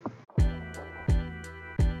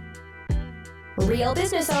Real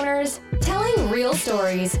business owners telling real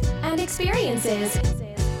stories and experiences.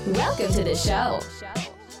 Welcome to the show.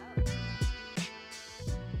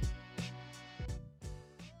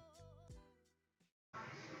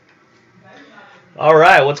 All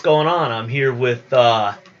right, what's going on? I'm here with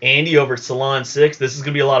Andy over at Salon 6. This is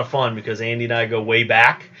going to be a lot of fun because Andy and I go way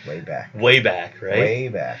back. Way back, right? Way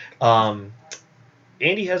back.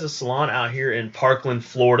 Andy has a salon out here in Parkland,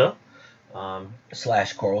 Florida.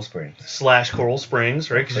 Slash Coral Springs. Coral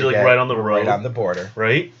Springs, right? Because you're like right on the road. Right on the border.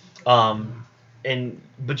 Right?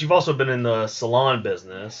 But you've also been in the salon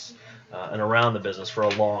business and around the business for a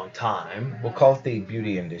long time. We'll call it the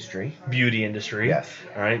beauty industry. Yes.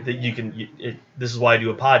 All right. That this is why I do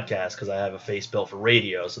a podcast, because I have a face built for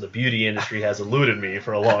radio. So the beauty industry has eluded me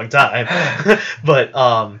for a long time. But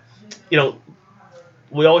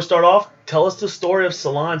we always start off. Tell us the story of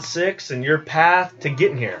Salon 6 and your path to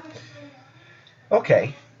getting here.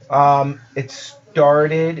 Okay. It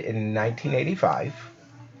started in 1985.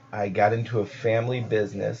 I got into a family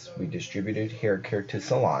business. We distributed hair care to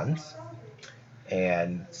salons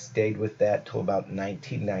and stayed with that till about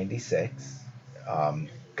 1996.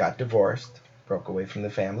 Got divorced, broke away from the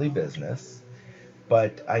family business.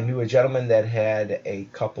 But I knew a gentleman that had a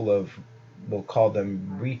couple of, we'll call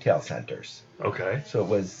them retail centers. Okay. So it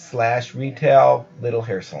was slash retail, little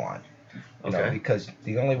hair salon. Okay. Because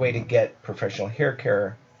the only way to get professional hair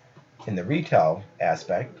care in the retail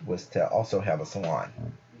aspect was to also have a salon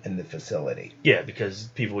in the facility. Yeah, because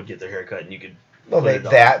people would get their hair cut and you could...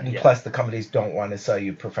 Plus the companies don't want to sell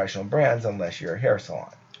you professional brands unless you're a hair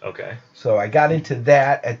salon. Okay. So I got into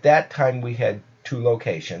that. At that time, we had 2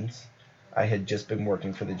 locations. I had just been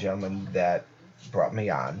working for the gentleman that brought me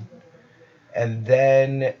on. And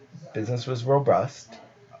then business was robust.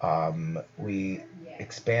 We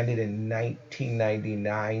expanded in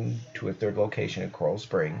 1999 to a 3rd location in Coral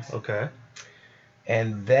Springs. Okay.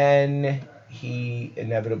 And then he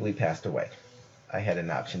inevitably passed away. I had an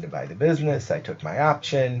option to buy the business. I took my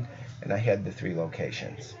option, and I had the 3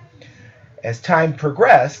 locations. As time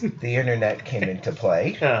progressed, the internet came into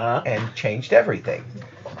play and changed everything.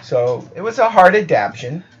 So it was a hard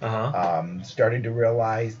adaptation. Started to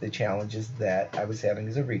realize the challenges that I was having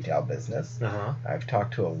as a retail business. I've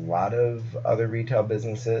talked to a lot of other retail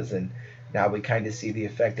businesses, and now we kind of see the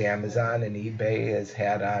effect Amazon and eBay has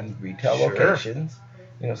had on retail locations.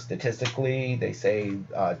 Statistically, they say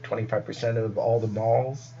 25% of all the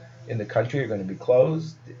malls in the country are going to be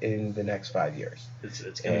closed in the next 5 years.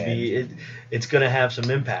 It's going to have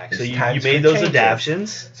some impact. So you made those changes.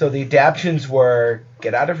 Adaptions. So the adaptions were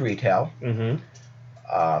get out of retail,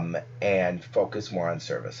 and focus more on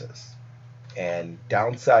services, and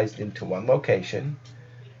downsized into 1 location.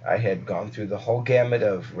 I had gone through the whole gamut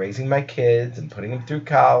of raising my kids and putting them through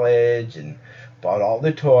college and bought all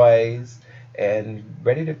the toys. And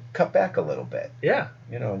ready to cut back a little bit. Yeah.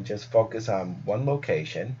 And just focus on 1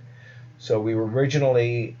 location. So we were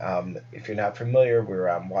originally, if you're not familiar, we were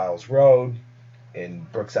on Wiles Road in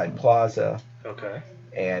Brookside Plaza. Okay.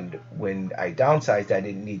 And when I downsized, I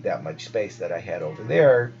didn't need that much space that I had over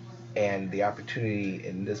there. And the opportunity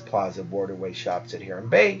in this plaza, Borderway Shops at Heron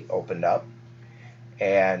Bay, opened up.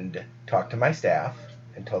 And talked to my staff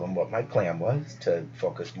and told them what my plan was to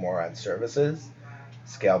focus more on services,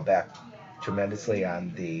 scale back tremendously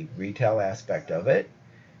on the retail aspect of it,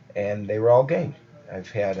 and they were all game. I've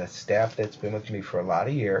had a staff that's been with me for a lot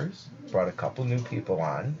of years, brought a couple new people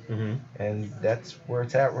on, and that's where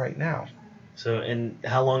it's at right now. So, and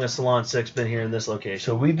how long has Salon 6 been here in this location?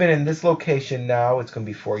 So we've been in this location now, it's going to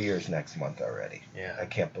be 4 years next month already. Yeah. I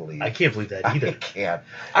can't believe that either. I can't.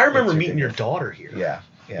 I remember meeting your daughter here.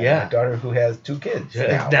 Yeah. My daughter who has 2 kids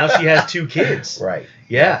now she has 2 kids. Right.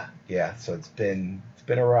 Yeah. Yeah, so it's been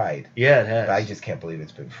a ride. Yeah, it has. But I just can't believe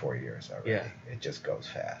it's been 4 years already. Yeah. It just goes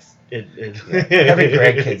fast. Having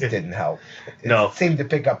grandkids didn't help. It seemed to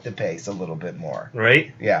pick up the pace a little bit more.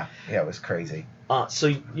 Right? Yeah, it was crazy. So,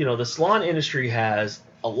 the salon industry has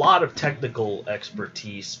a lot of technical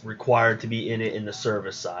expertise required to be in it in the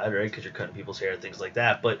service side, right? Because you're cutting people's hair and things like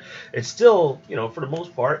that. But it's still, for the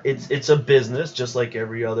most part, it's a business just like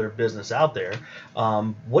every other business out there.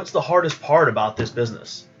 What's the hardest part about this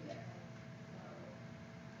business?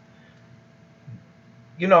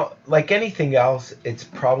 Like anything else, it's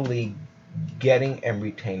probably getting and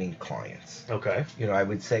retaining clients. Okay. I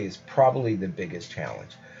would say is probably the biggest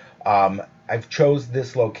challenge. I've chose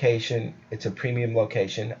this location. It's a premium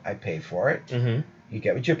location. I pay for it. You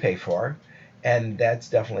get what you pay for. And that's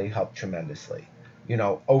definitely helped tremendously.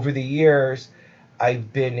 Over the years,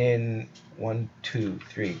 I've been in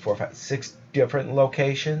 6 different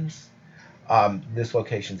locations. This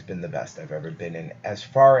location's been the best I've ever been in as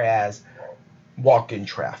far as walk-in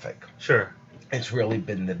traffic. Sure. It's really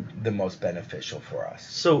been the most beneficial for us.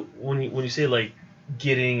 So when you say like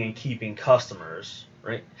getting and keeping customers,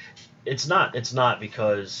 right? It's not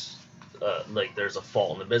because like there's a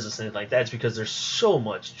fault in the business and anything like that. It's because there's so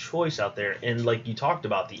much choice out there, and like you talked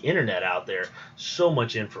about, the internet out there, so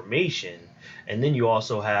much information, and then you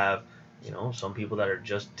also have, some people that are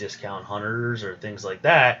just discount hunters or things like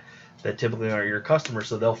that typically aren't your customers,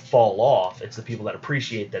 so they'll fall off. It's the people that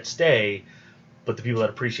appreciate that stay, but the people that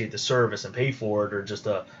appreciate the service and pay for it are just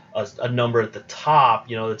a number at the top.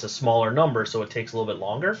 It's a smaller number, so it takes a little bit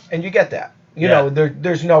longer. And you get that.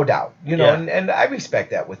 There's no doubt. And I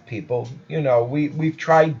respect that with people. We've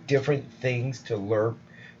tried different things to lure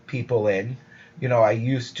people in. I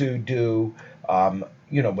used to do,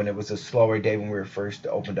 when it was a slower day when we were first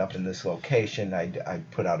opened up in this location, I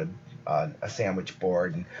put out a sandwich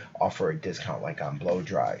board and offer a discount like on blow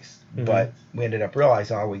dries. Mm-hmm. But we ended up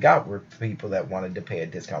realizing all we got were people that wanted to pay a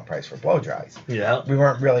discount price for blow dries. Yeah. We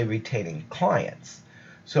weren't really retaining clients.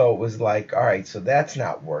 So it was like, all right, so that's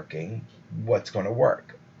not working. What's going to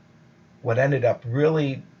work? What ended up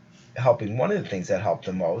really helping, one of the things that helped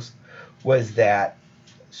the most was that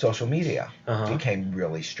social media became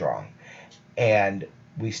really strong. And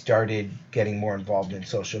we started getting more involved in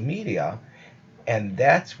social media. And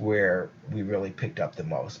that's where we really picked up the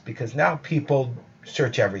most, because now people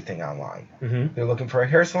search everything online. Mm-hmm. They're looking for a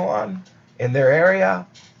hair salon in their area.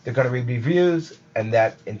 They're going to read reviews, and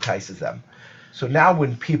that entices them. So now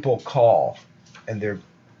when people call and they're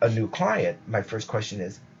a new client, my first question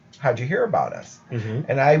is, how'd you hear about us? Mm-hmm.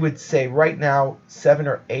 And I would say right now, 7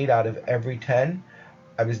 or 8 out of every 10,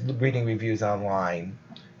 I was reading reviews online,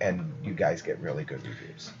 and you guys get really good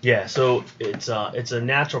reviews. Yeah, so it's a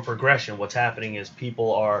natural progression. What's happening is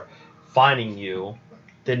people are finding you,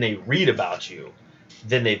 then they read about you,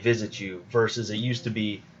 then they visit you, versus it used to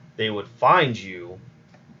be they would find you,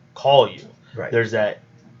 call you. Right. There's that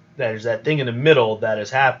thing in the middle that has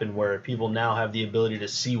happened where people now have the ability to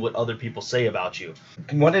see what other people say about you.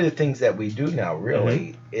 One of the things that we do now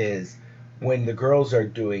really is when the girls are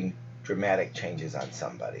doing dramatic changes on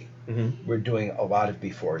somebody, we're doing a lot of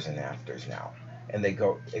befores and afters now, and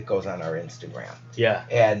it goes on our Instagram. Yeah.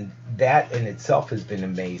 And that in itself has been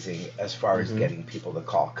amazing as far as getting people to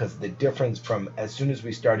call, because the difference from as soon as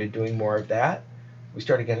we started doing more of that, we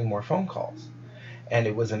started getting more phone calls. And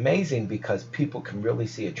it was amazing because people can really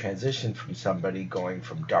see a transition from somebody going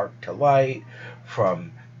from dark to light,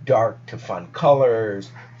 from dark to fun colors,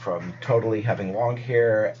 from totally having long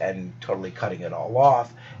hair and totally cutting it all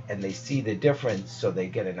off. And they see the difference, so they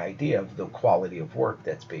get an idea of the quality of work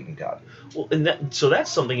that's being done. Well, and so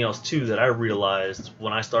that's something else too that I realized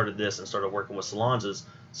when I started this and started working with salons is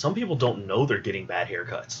some people don't know they're getting bad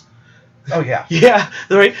haircuts. Oh yeah. Yeah,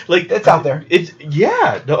 right. Like it's out there.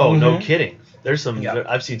 No kidding. There's some. Yeah.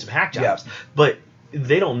 I've seen some hack jobs, but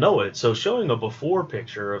they don't know it. So showing a before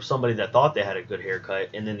picture of somebody that thought they had a good haircut,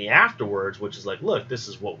 and then the afterwards, which is like, look, this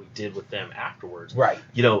is what we did with them afterwards. Right.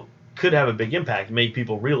 Could have a big impact, make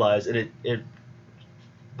people realize, and it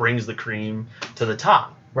brings the cream to the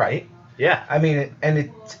top. Right. Yeah. I mean, and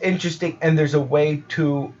it's interesting, and there's a way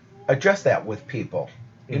to address that with people.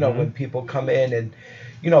 When people come in and,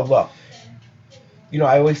 look,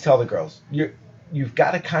 I always tell the girls, you've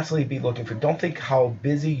got to constantly be looking for, don't think how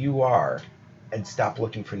busy you are and stop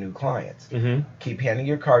looking for new clients. Mm-hmm. Keep handing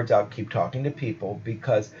your cards out, keep talking to people,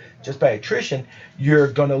 because just by attrition, you're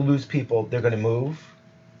going to lose people. They're going to move.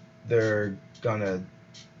 They're going to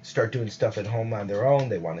start doing stuff at home on their own.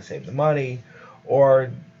 They want to save the money,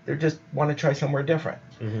 or they just want to try somewhere different.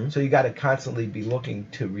 Mm-hmm. So you got to constantly be looking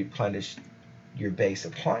to replenish your base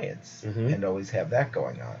of clients and always have that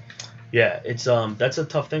going on. Yeah, it's that's a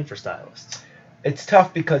tough thing for stylists. It's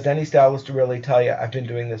tough because any stylist will really tell you, I've been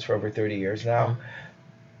doing this for over 30 years now. Mm-hmm.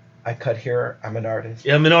 I cut hair. I'm an artist.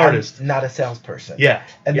 Yeah, I'm an artist. I'm not a salesperson. Yeah.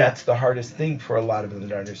 And that's the hardest thing for a lot of them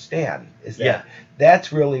to understand, is that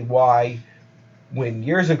that's really why when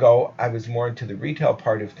years ago I was more into the retail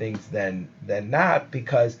part of things than not,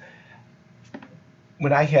 because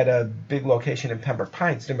when I had a big location in Pembroke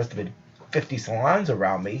Pines, there must have been 50 salons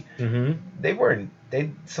around me. Mm-hmm.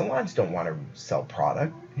 Salons don't want to sell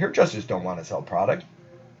product. Hairdressers don't want to sell product.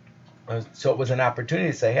 So it was an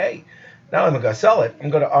opportunity to say, hey, not only am I going to sell it, I'm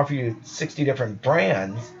going to offer you 60 different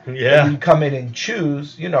brands. Yeah. And you can come in and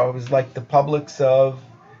choose. It was like the Publix of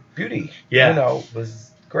beauty. Yeah. It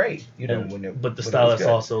was great. But the stylists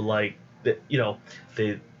also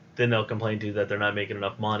then they'll complain to you that they're not making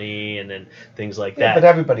enough money, and then things like that. But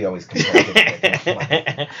everybody always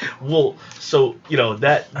complains. Well, so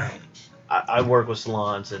that I work with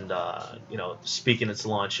salons, and speaking at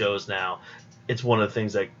salon shows now, it's one of the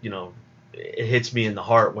things that it hits me in the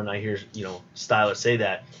heart when I hear, stylists say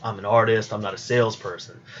that I'm an artist, I'm not a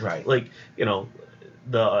salesperson. Right. Like,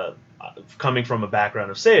 the coming from a background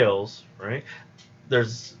of sales, right?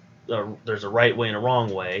 There's a right way and a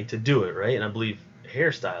wrong way to do it, right? And I believe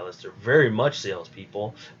hairstylists are very much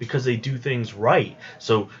salespeople because they do things right.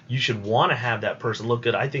 So you should want to have that person look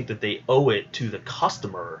good. I think that they owe it to the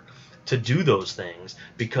customer to do those things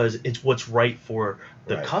because it's what's right for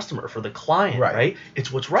the Right. customer, for the client, Right. right?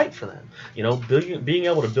 It's what's right for them. Being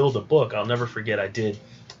able to build a book, I'll never forget. I did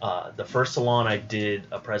the first salon I did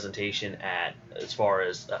a presentation at, as far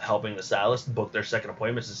as helping the stylist book their second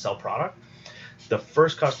appointments to sell product. The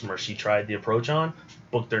first customer she tried the approach on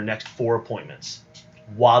booked their next 4 appointments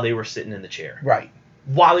while they were sitting in the chair. Right.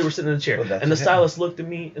 While they were sitting in the chair. Well, that's And the okay. stylist looked at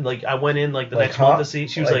me, and I went in the Like, next month to see.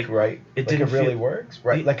 She was like, right. it Like didn't it really feel- works.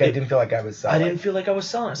 Right. it- Like I it- didn't feel like I was selling. I didn't feel like I was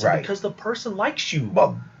selling. I said, Right. because the person likes you.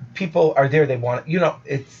 Well, people are there. They want.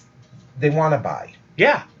 They want to buy.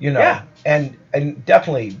 Yeah. Yeah. Yeah. And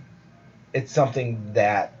definitely, it's something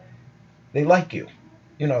that they like you.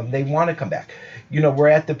 They want to come back. We're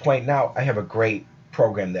at the point now. I have a great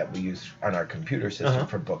program that we use on our computer system Uh-huh.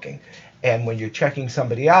 for booking, and when you're checking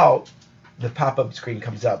somebody out, the pop-up screen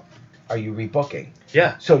comes up. Are you rebooking?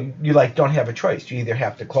 Yeah. So you don't have a choice. You either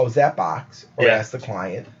have to close that box or Yeah. ask the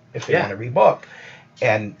client if they Yeah. want to rebook.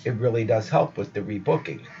 And it really does help with the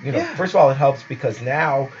rebooking. Yeah. First of all, it helps because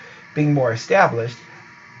now, being more established,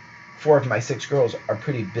 4 of my 6 girls are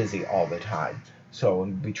pretty busy all the time. So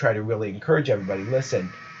we try to really encourage everybody,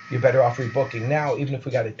 listen, you're better off rebooking now, even if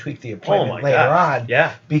we got to tweak the appointment later on.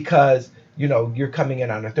 Yeah. Because, you're coming in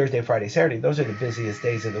on a Thursday, Friday, Saturday. Those are the busiest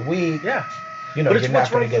days of the week. Yeah. But But it's you're not what's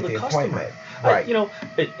going right to for get the the customer. appointment. Right.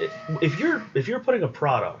 If you're putting a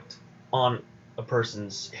product on a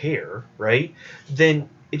person's hair, right, then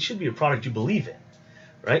it should be a product you believe in,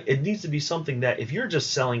 right? It needs to be something that if you're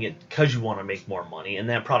just selling it because you want to make more money and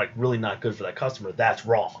that product really not good for that customer, that's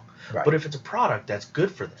wrong. Right. But if it's a product that's good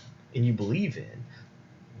for them and you believe in,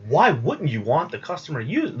 why wouldn't you want the customer to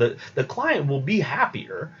use the client will be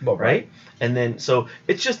happier, Well, right. And then so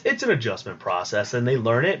it's an adjustment process and they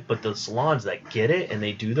learn it, but the salons that get it and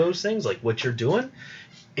they do those things like what you're doing,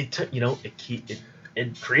 it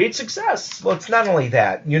creates success. Well, it's not only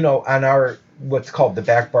that. On our what's called the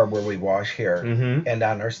back bar where we wash hair, Mm-hmm. and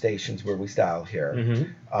on our stations where we style hair,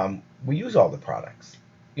 Mm-hmm. we use all the products.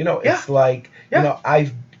 Yeah. It's like Yeah.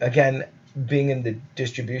 I've again being in the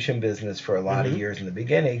distribution business for a lot of Mhm. years in the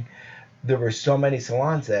beginning, there were so many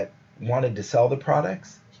salons that wanted to sell the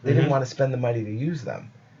products. They didn't Mhm. want to spend the money to use them.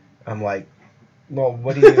 I'm like, well,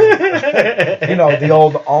 what do you, the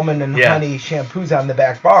old almond and Yeah. honey shampoos on the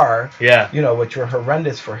back bar, Yeah. which were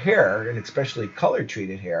horrendous for hair and especially color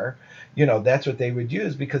treated hair. That's what they would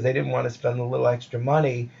use because they didn't want to spend a little extra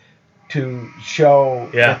money to show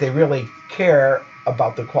Yeah. that they really care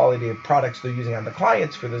about the quality of products they're using on the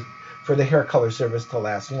clients for the hair color service to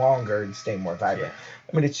last longer and stay more vibrant.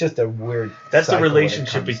 I mean, it's just a weird. That's the cycle when it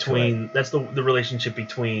relationship comes to between the relationship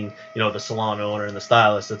between the salon owner and the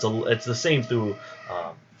stylist. It's the same through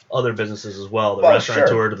other businesses as well. The Well, restaurateur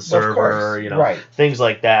sure. to the Well, of server, course. Right. things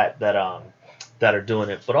like that are doing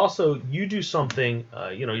it. But also you do something.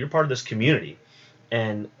 You're part of this community,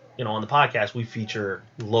 and on the podcast we feature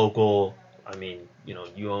local. I mean,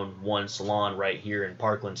 you own one salon right here in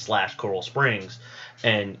Parkland / Coral Springs,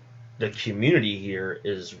 and the community here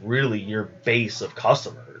is really your base of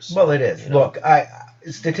customers. Well, it is. You know? Look,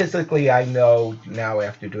 statistically, I know now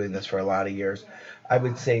after doing this for a lot of years, I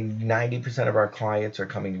would say 90% of our clients are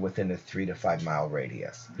coming within a 3 to 5 mile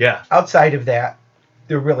radius. Yeah. Outside of that,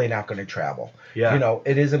 they're really not going to travel. Yeah.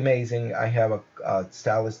 It is amazing. I have a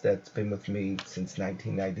stylist that's been with me since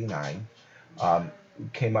 1999.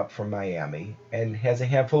 Came up from Miami and has a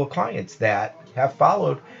handful of clients that have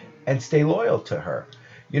followed and stay loyal to her.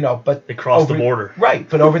 But They crossed the border. Right,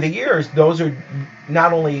 but over the years, those are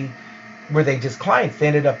not only were they just clients, they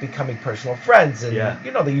ended up becoming personal friends, and Yeah.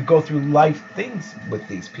 that you go through life things with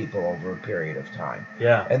these people over a period of time,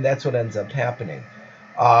 Yeah. and that's what ends up happening.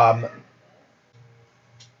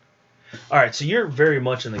 All right, so you're very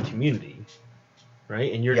much in the community,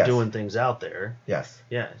 right? And you're Yes. doing things out there. Yes.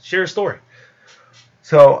 Yeah. Share a story.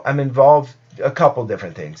 So I'm involved a couple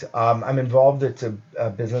different things. I'm involved. It's a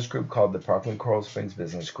business group called the Parkland Coral Springs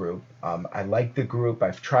Business Group. I like the group.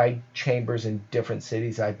 I've tried chambers in different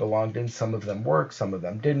cities I belonged in. Some of them worked, some of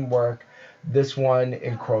them didn't work. This one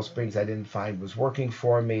in Coral Springs I didn't find was working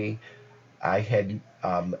for me. I had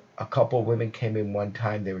a couple women came in one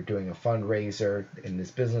time. They were doing a fundraiser in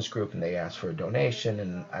this business group, and they asked for a donation,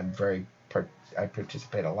 and I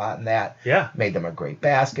participate a lot in that. Yeah. Made them a great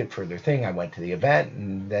basket for their thing. I went to the event,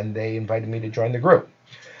 and then they invited me to join the group.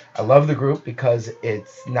 I love the group because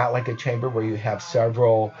it's not like a chamber where you have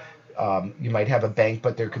several. You might have a bank,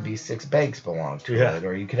 but there could be 6 banks belong to Yeah. it,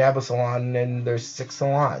 or you could have a salon and there's 6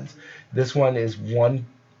 salons. This one is one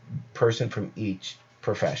person from each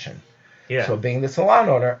profession. Yeah. So being the salon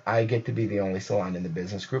owner, I get to be the only salon in the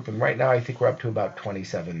business group, and right now I think we're up to about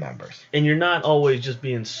 27 members. And you're not always just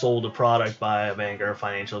being sold a product by a banker, a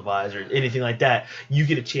financial advisor, anything like that. You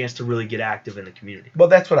get a chance to really get active in the community. Well,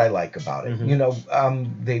 that's what I like about it. Mhm. You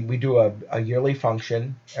know, we do a yearly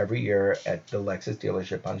function every year at the Lexus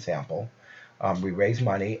dealership on Sample. We raise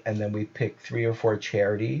money, and then we pick 3 or 4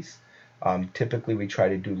 charities. Typically, we try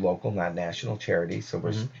to do local, not national charities, so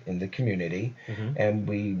we're in the community, and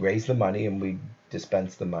we raise the money and we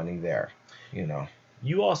dispense the money there. You know.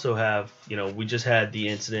 You also have, we just had the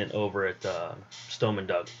incident over at Stoneman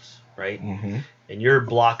Douglas, right? Mm-hmm. And you're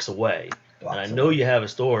blocks away. And I know you have a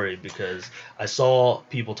story because I saw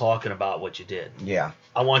people talking about what you did. Yeah.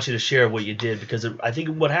 I want you to share what you did because I think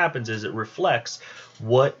what happens is it reflects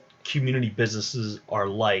what community businesses are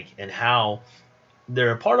like and how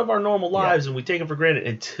they're a part of our normal lives and we take them for granted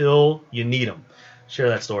until you need them. Share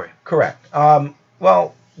that story. Correct.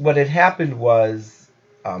 Well, what had happened was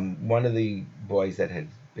one of the boys that had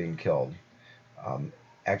been killed,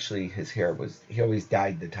 actually he always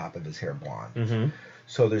dyed the top of his hair blonde. Mm-hmm.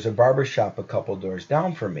 So there's a barber shop a couple doors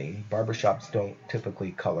down from me. Barbershops don't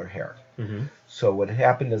typically color hair. Mm-hmm. So what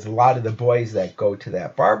happened is a lot of the boys that go to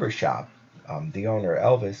that barber shop, the owner,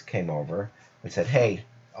 Elvis, came over and said, hey,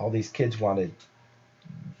 all these kids want to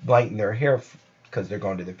lighten their hair because they're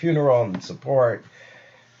going to the funeral and support.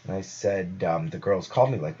 And I said, the girls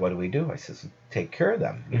called me like, what do we do? I said, take care of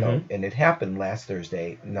them. You know, and it happened last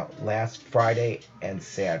Friday and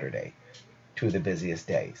Saturday, 2 of the busiest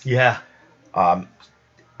days. Yeah.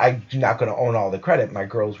 I'm not going to own all the credit. My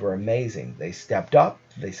girls were amazing. They stepped up.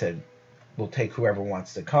 They said, we'll take whoever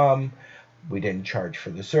wants to come. We didn't charge for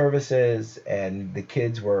the services, and the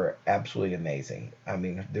kids were absolutely amazing. I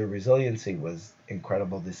mean, their resiliency was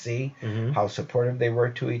incredible to see, how supportive they were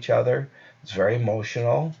to each other. It's very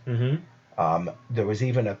emotional. There was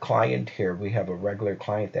even a client here. We have a regular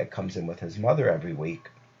client that comes in with his mother every week,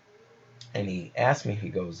 and he asked me, he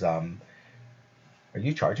goes, are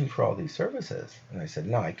you charging for all these services? And I said,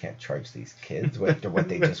 no, I can't charge these kids what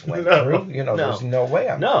they just went through. You know, there's no way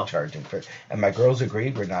I'm charging for it. And my girls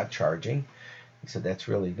agreed we're not charging. He said, that's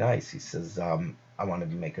really nice. He says, I want to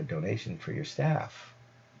make a donation for your staff.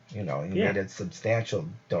 You know, and he made a substantial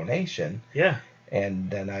donation. Yeah. And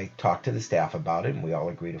then I talked to the staff about it, and we all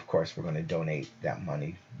agreed, of course, we're going to donate that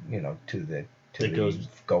money, to the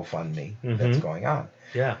GoFundMe that's going on.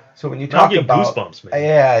 Yeah. So when you talk about goosebumps, man.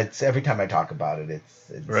 Yeah, it's every time I talk about it, it's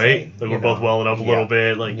insane, right. Like we're both welling up a little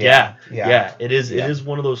bit. Like yeah. It is. Yeah. It is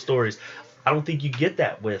one of those stories. I don't think you get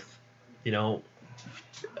that with,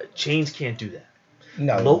 chains can't do that.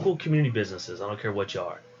 No. Local community businesses. I don't care what you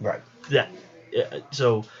are. Right. Yeah.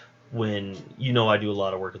 So when I do a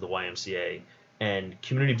lot of work with the YMCA. And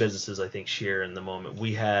community businesses, I think, share in the moment.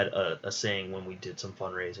 We had a saying when we did some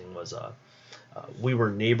fundraising was, we were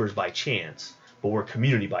neighbors by chance, but we're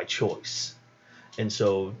community by choice. And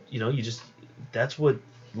so, that's what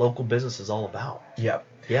local business is all about. Yep.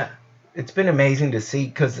 Yeah. It's been amazing to see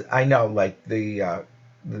because I know, like, the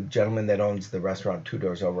gentleman that owns the restaurant 2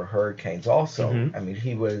 doors over, Hurricanes, also. I mean,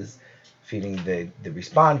 he was feeding the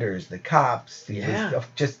responders, the cops. He was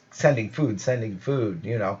just sending food,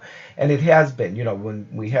 And it has been, when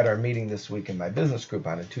we had our meeting this week in my business group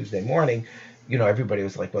on a Tuesday morning, everybody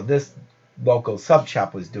was like, well, this local sub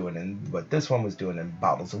shop was doing and what this one was doing, and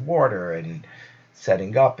bottles of water and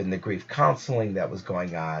setting up, and the grief counseling that was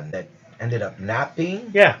going on that ended up not being.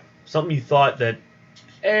 Yeah. Something you thought that,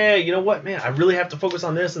 hey, you know what, man, I really have to focus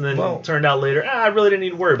on this, and then it turned out later, I really didn't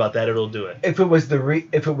need to worry about that. It'll do it. If it was the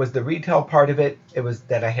retail part of it, it was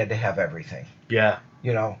that I had to have everything. Yeah.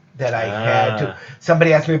 That I had to.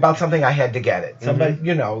 Somebody asked me about something, I had to get it. Somebody,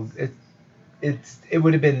 it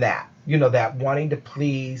would have been that. That wanting to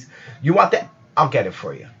please. You want that? I'll get it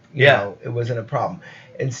for you. You know, it wasn't a problem.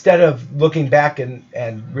 Instead of looking back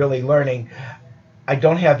and really learning, I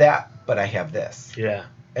don't have that, but I have this. Yeah.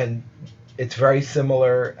 And it's very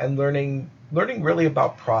similar, and learning really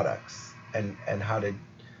about products and how to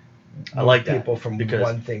move people from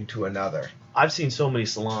one thing to another. I've seen so many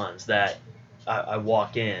salons that I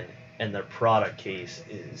walk in and their product case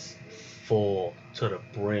is full to the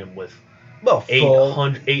brim with Well,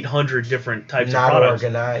 full, 800 different types of not products.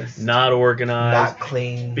 organized, Not organized. not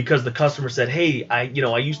clean. Because the customer said, hey, I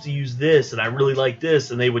used to use this and I really like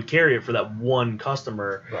this, and they would carry it for that one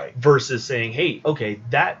customer. Right. Versus saying, hey, okay,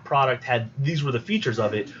 that product these were the features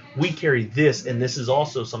of it. We carry this, and this is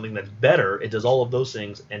also something that's better. It does all of those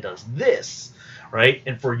things and does this, right?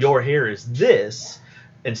 And for your hair is this,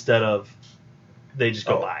 instead of they just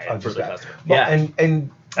go buy it for the customer. Well, Yeah.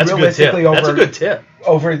 And That's a good realistically, tip. That's a good tip.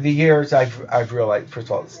 Over the years, I've realized, first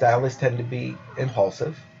of all, stylists tend to be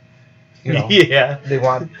impulsive. You know, Yeah. they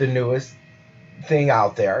want the newest thing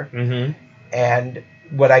out there. Mm-hmm. And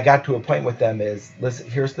what I got to a point with them is, listen,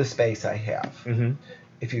 here's the space I have. Mm-hmm.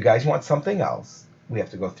 If you guys want something else, we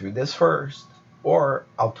have to go through this first, or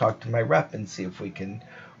I'll talk to my rep and see if we can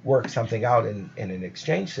work something out in an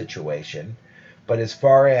exchange situation. But as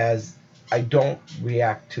far as, I don't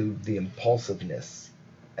react to the impulsiveness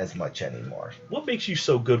as much anymore. What makes you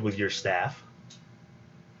so good with your staff?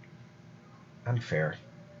 I'm fair.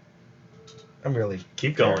 I'm really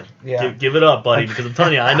Keep going. fair. Yeah. Give it up, buddy, because I'm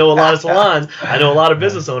telling you, I know a lot of salons. I know a lot of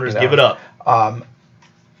business owners. Give it up. I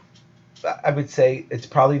would say it's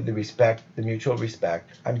probably the respect, the mutual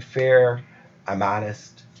respect. I'm fair. I'm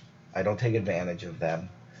honest. I don't take advantage of them.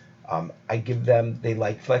 I give them, they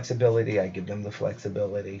like flexibility. I give them the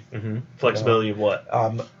flexibility. Mm-hmm. Flexibility of what?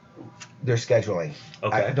 Their scheduling.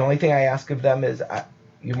 Okay. The only thing I ask of them is,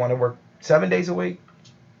 you want to work 7 days a week?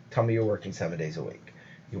 Tell me you're working 7 days a week.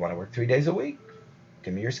 You want to work 3 days a week?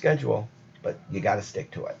 Give me your schedule, but you got to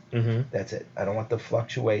stick to it. Mm-hmm. That's it. I don't want the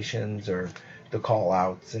fluctuations or the call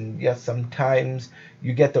outs. And yes, sometimes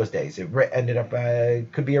you get those days. It ended up,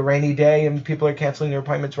 could be a rainy day and people are canceling their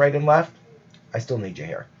appointments right and left. I still need you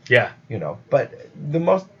here. Yeah. You know, but the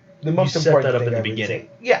most You important set that up thing in the I would beginning. say,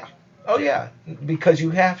 yeah. Oh yeah, because you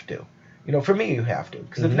have to. You know, for me, you have to.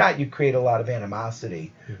 Because if not, you create a lot of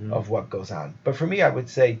animosity of what goes on. But for me, I would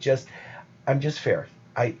say I'm just fair.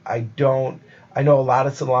 I know a lot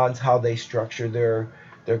of salons, how they structure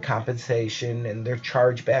their compensation and their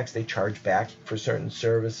chargebacks. They charge back for certain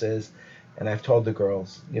services. And I've told the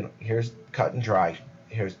girls, you know, here's cut and dry.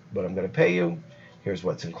 Here's what I'm going to pay you. Here's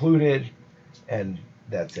what's included. And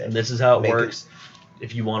that's it. And this is how it Make works.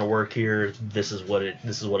 If you want to work here, this is what it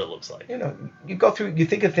looks like. You know, you go through, you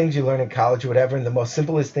think of things you learn in college or whatever, and the most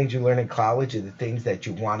simplest things you learn in college are the things that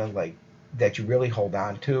you want to, that you really hold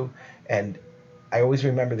on to. And I always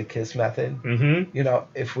remember the KISS method. Mm-hmm. You know,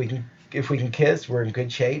 if we can kiss, we're in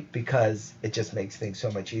good shape because it just makes things so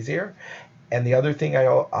much easier. And the other thing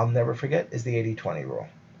I'll never forget is the 80-20 rule.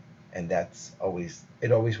 And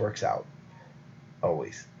it always works out.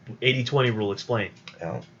 Always. 80-20 rule, explain.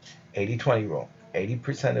 80-20 rule.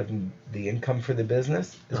 80% of the income for the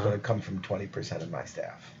business is going to come from 20% of my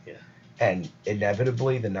staff. Yeah. And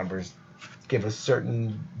inevitably, the numbers give a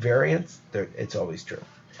certain variance. It's always true.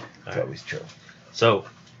 It's always true. So,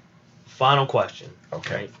 final question.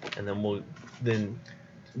 Okay. Right? And then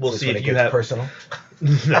we'll see if you gets have personal.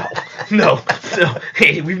 No.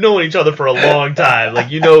 Hey, we've known each other for a long time.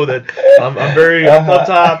 Like, you know that I'm very up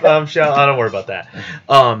top. I'm shallow. I don't worry about that.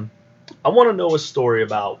 I want to know a story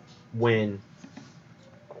about when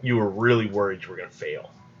you were really worried you were going to fail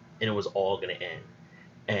and it was all going to end.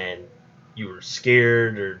 And you were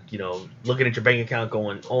scared or, looking at your bank account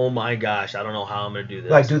going, oh my gosh, I don't know how I'm going to do this.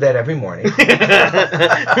 Well, I do that every morning.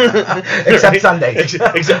 Except Sundays.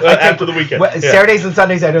 Except after the weekend. Well, yeah. Saturdays and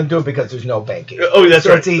Sundays I don't do it because there's no banking. Oh, that's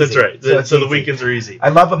right. It's easy. That's right. So the weekends are easy. I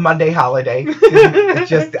love a Monday holiday. It's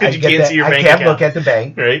just I can't look at the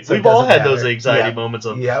bank. Right. So We've all had those anxiety moments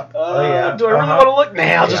of, yep. do I really want to look? Nah,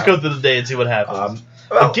 I'll just go through the day and see what happens.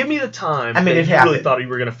 But give me the time that you really thought you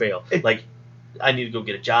were going to fail. I need to go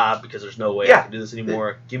get a job because there's no way I can do this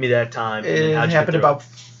anymore. Give me that time. It happened about,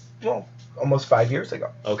 almost 5 years ago.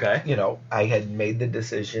 Okay. I had made the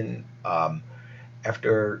decision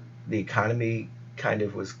after the economy kind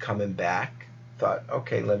of was coming back. Thought,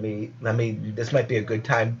 okay, let me. This might be a good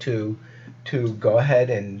time to go ahead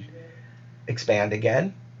and expand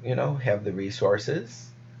again. Have the resources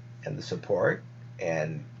and the support,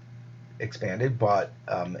 and expanded. Bought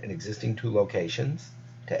an existing 2 locations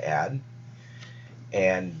to add.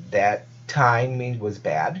 And that timing was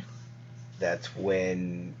bad. That's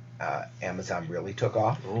when Amazon really took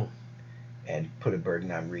off and put a burden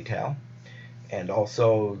on retail. And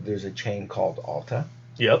also, there's a chain called Ulta.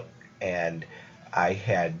 Yep. And I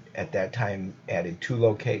had, at that time, added 2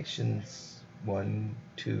 locations, 1,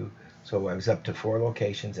 2. So I was up to 4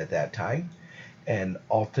 locations at that time. And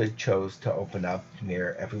Ulta chose to open up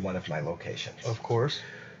near every one of my locations. Of course.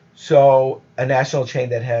 So a national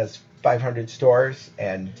chain that has 500 stores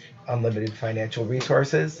and unlimited financial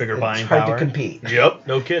resources. Bigger it's buying hard power. to compete. Yep,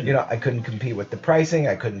 no kidding. You know, I couldn't compete with the pricing.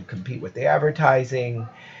 I couldn't compete with the advertising.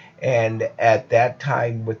 And at that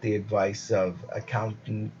time, with the advice of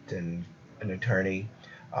accountant and an attorney,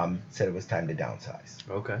 said it was time to downsize.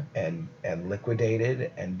 Okay. And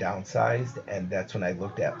liquidated and downsized. And that's when I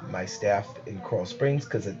looked at my staff in Coral Springs,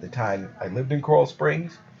 because at the time I lived in Coral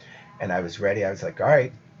Springs and I was ready. I was like, all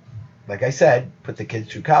right, like I said, put the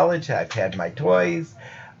kids through college. I've had my toys.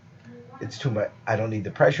 It's too much. I don't need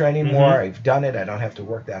the pressure anymore. Mm-hmm. I've done it. I don't have to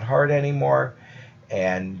work that hard anymore.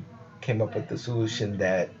 And came up with the solution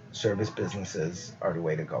that service businesses are the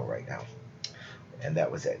way to go right now. And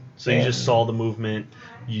that was it. So you just saw the movement.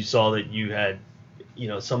 You saw that you had,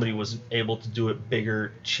 somebody was able to do it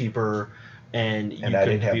bigger, cheaper, and I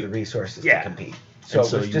didn't have the resources to compete. So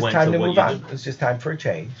it was you just went time to to what move you on. did. It was just time for a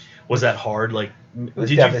change. Was that hard? Like, it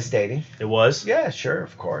was devastating. It was? Yeah, sure,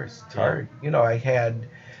 of course. It's hard. I had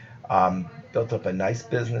built up a nice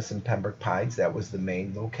business in Pembroke Pines. That was the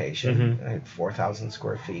main location. Mm-hmm. I had 4,000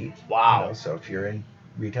 square feet. Wow. So if you're in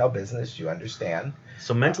retail business, you understand.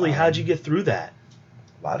 So mentally, how'd you get through that?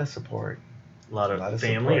 A lot of support. A lot of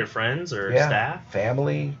family support. or friends or Yeah, staff?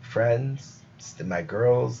 family, friends, my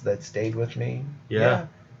girls that stayed with me. Yeah.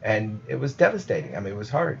 And it was devastating. I mean, it was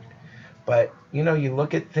hard. But, you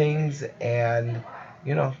look at things and,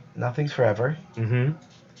 nothing's forever. Mm-hmm.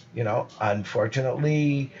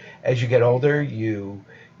 Unfortunately, as you get older, you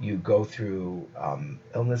go through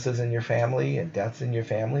illnesses in your family and deaths in your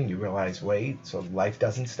family, and you realize, wait, so life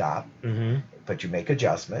doesn't stop. Mm-hmm. But you make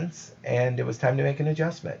adjustments, and it was time to make an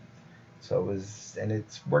adjustment. So and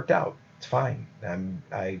it's worked out. It's fine.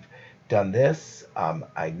 I've done this.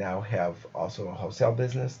 I now have also a wholesale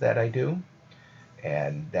business that I do,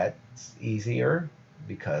 and that's easier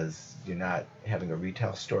because you're not having a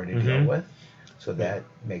retail store to deal with. So that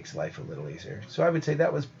makes life a little easier. So I would say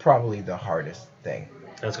that was probably the hardest thing.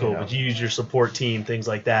 That's cool. But you use your support team, things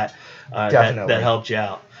like that. Definitely. That helped you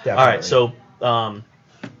out. Definitely. All right. So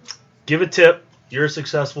give a tip. You're a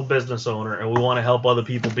successful business owner, and we want to help other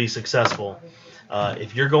people be successful.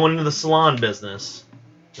 If you're going into the salon business,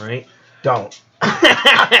 right? Don't.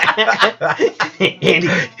 Andy,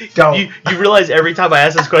 don't. You realize every time I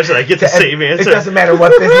ask this question, I get the same answer. It doesn't matter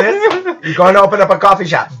what business. You're going to open up a coffee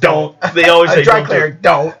shop. Don't. They always say a dry don't cleaner.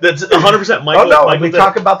 Don't. That's 100% Michael. Oh no, Michael we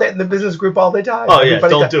talk about that in the business group all the time. Oh yeah,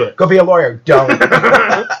 don't do it. Go be a lawyer. Don't.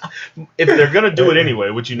 If they're gonna do it anyway,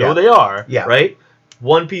 which they are, right?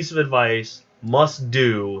 One piece of advice: must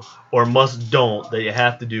do or must don't that you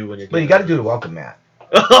have to do when you're. Well, you got to do the welcome mat.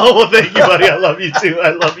 Oh, well, thank you, buddy. I love you too. I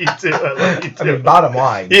love you too. I mean, bottom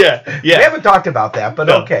line. Yeah. We haven't talked about that, but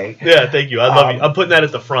okay. Yeah, thank you. I love you. I'm putting that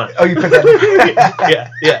at the front. Oh, you put that. Yeah.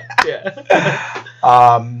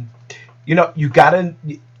 You gotta.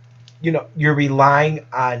 You're relying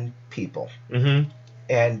on people. Mm-hmm.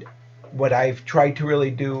 And what I've tried to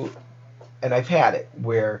really do, and I've had it,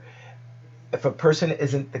 where if a person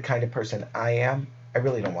isn't the kind of person I am, I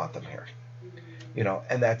really don't want them here.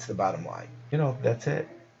 And that's the bottom line. That's it.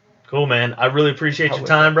 Cool, man. I really appreciate your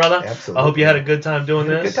time, brother. Absolutely. I hope you had a good time doing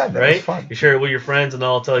this. Good time. That right? was fun. You share it with your friends, and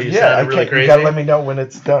I'll tell you sounded really crazy. You gotta let me know when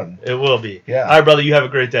it's done. It will be. Yeah. All right, brother. You have a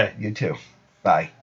great day. You too. Bye.